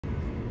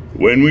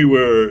When we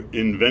were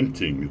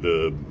inventing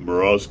the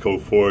Morozko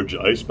Forge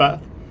ice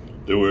bath,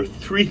 there were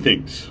three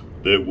things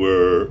that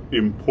were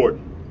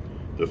important.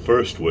 The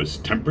first was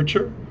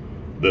temperature,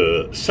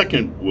 the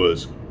second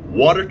was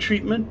water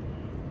treatment,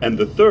 and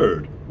the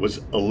third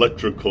was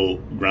electrical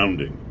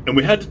grounding. And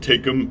we had to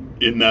take them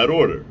in that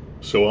order,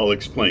 so I'll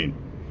explain.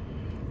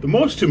 The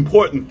most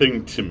important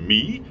thing to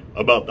me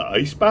about the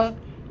ice bath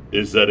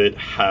is that it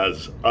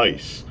has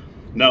ice.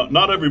 Now,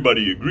 not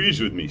everybody agrees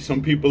with me.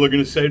 Some people are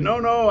going to say,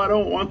 no, I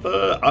don't want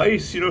the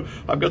ice.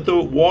 I've got the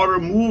water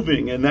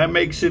moving and that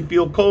makes it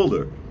feel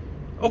colder.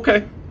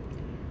 Okay.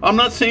 I'm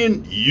not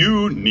saying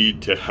you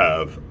need to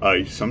have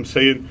ice. I'm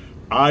saying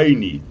I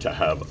need to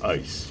have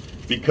ice.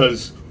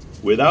 Because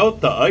without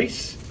the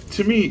ice,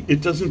 to me,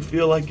 it doesn't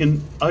feel like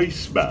an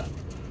ice bath.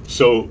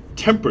 So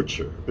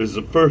temperature is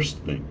the first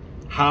thing.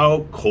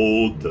 How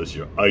cold does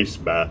your ice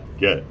bath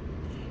get?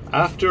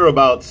 After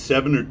about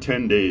 7 or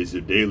 10 days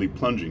of daily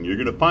plunging, you're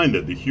going to find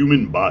that the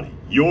human body,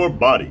 your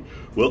body,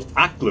 will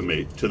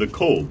acclimate to the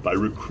cold by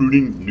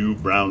recruiting new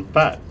brown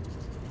fat.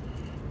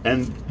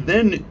 And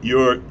then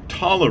your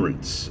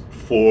tolerance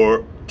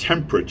for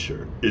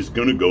temperature is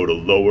going to go to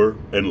lower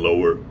and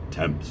lower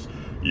temps.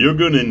 You're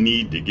going to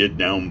need to get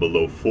down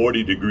below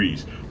 40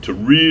 degrees to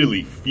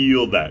really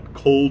feel that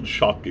cold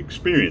shock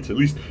experience, at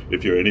least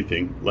if you're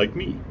anything like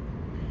me.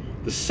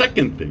 The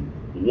second thing,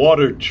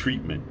 water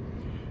treatment.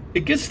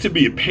 It gets to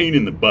be a pain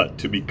in the butt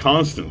to be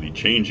constantly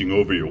changing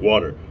over your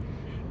water.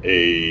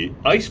 An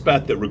ice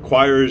bath that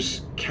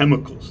requires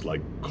chemicals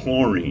like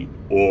chlorine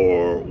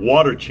or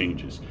water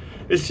changes,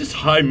 it's just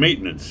high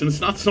maintenance, and it's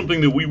not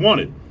something that we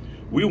wanted.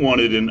 We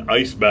wanted an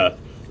ice bath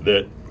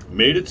that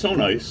made its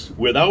own ice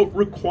without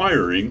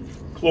requiring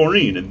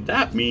chlorine, and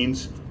that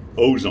means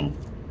ozone.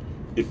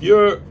 If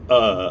your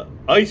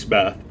ice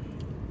bath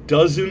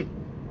doesn't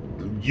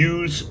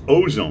use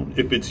ozone,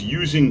 if it's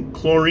using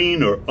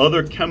chlorine or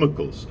other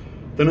chemicals,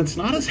 then it's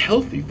not as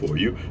healthy for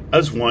you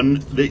as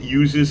one that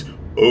uses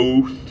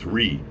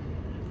O3.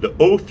 The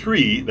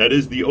O3, that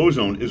is the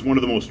ozone, is one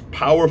of the most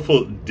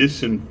powerful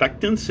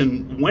disinfectants,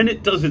 and when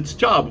it does its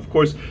job, of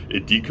course,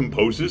 it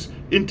decomposes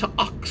into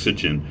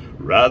oxygen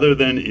rather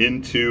than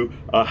into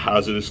a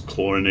hazardous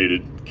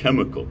chlorinated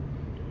chemical.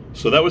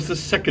 So that was the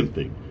second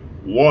thing,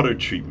 water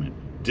treatment,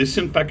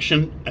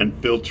 disinfection,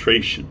 and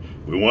filtration.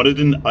 We wanted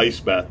an ice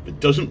bath that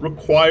doesn't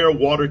require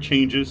water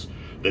changes,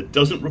 that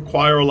doesn't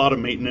require a lot of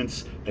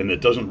maintenance, and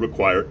that doesn't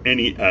require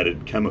any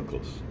added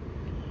chemicals.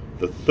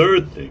 The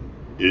third thing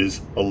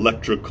is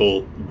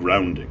electrical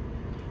grounding.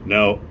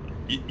 Now,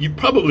 you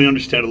probably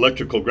understand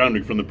electrical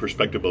grounding from the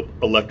perspective of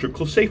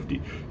electrical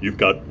safety. You've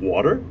got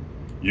water,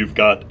 you've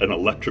got an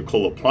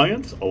electrical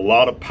appliance, a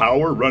lot of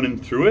power running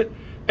through it,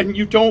 and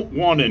you don't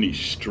want any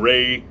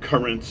stray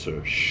currents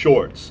or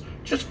shorts,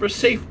 just for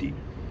safety.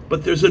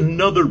 But there's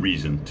another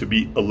reason to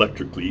be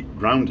electrically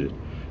grounded,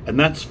 and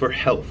that's for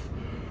health.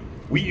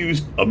 We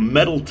used a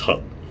metal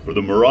tub for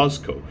the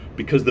Morozko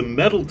because the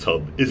metal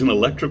tub is in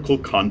electrical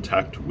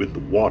contact with the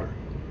water.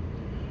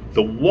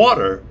 The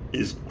water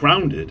is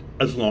grounded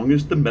as long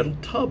as the metal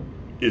tub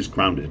is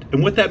grounded.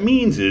 And what that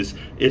means is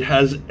it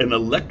has an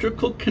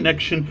electrical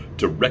connection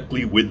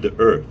directly with the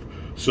earth.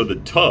 So the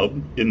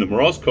tub in the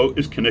Morozko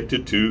is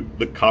connected to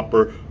the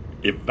copper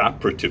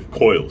evaporative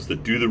coils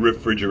that do the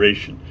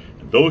refrigeration.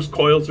 Those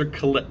coils are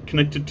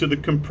connected to the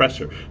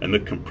compressor, and the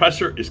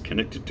compressor is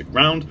connected to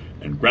ground,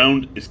 and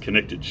ground is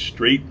connected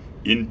straight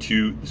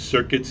into the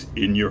circuits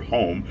in your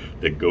home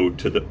that go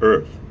to the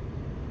earth.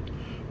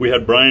 We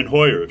had Brian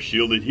Hoyer of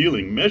Shielded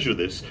Healing measure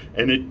this,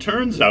 and it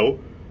turns out,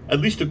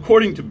 at least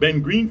according to Ben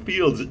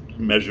Greenfield's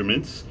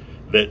measurements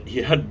that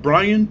he had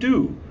Brian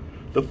do,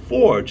 the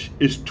Forge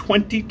is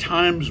 20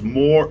 times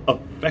more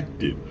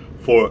effective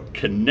for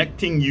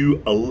connecting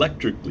you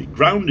electrically,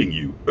 grounding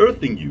you,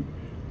 earthing you,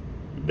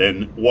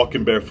 than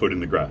walking barefoot in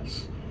the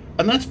grass.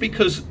 And that's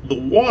because the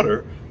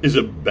water is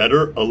a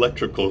better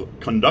electrical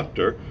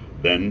conductor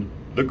than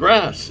the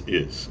grass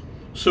is.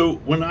 So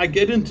when I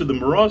get into the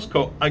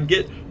Morozko, I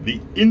get the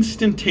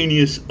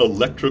instantaneous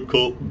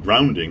electrical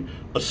grounding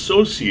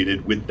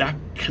associated with that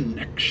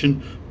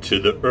connection to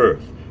the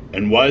earth.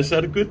 And why is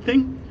that a good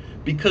thing?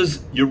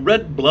 Because your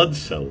red blood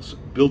cells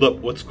build up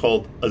what's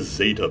called a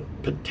zeta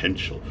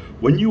potential.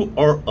 When you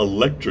are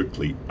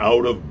electrically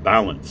out of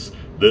balance,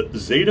 the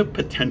zeta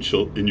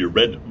potential in your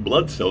red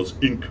blood cells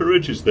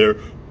encourages their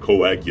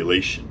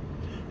coagulation.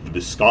 The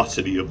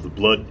viscosity of the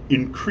blood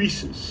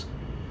increases.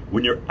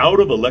 When you're out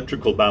of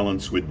electrical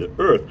balance with the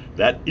earth,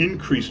 that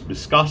increased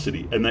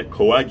viscosity and that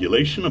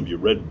coagulation of your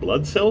red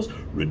blood cells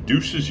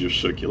reduces your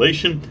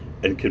circulation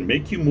and can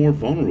make you more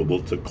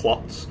vulnerable to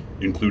clots,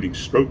 including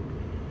stroke,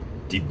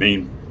 deep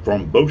vein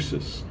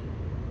thrombosis,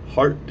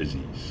 heart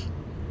disease.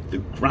 The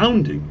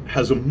grounding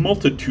has a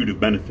multitude of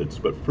benefits,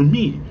 but for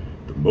me,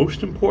 the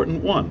most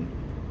important one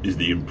is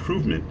the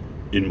improvement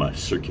in my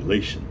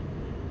circulation.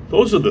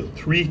 Those are the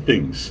three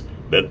things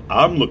that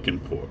I'm looking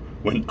for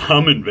when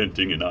I'm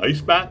inventing an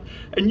ice bath,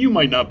 and you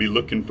might not be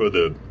looking for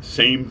the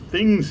same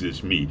things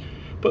as me,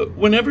 but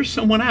whenever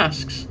someone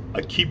asks,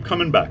 I keep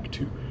coming back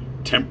to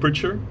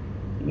temperature,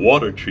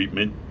 water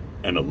treatment,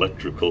 and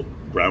electrical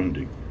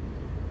grounding.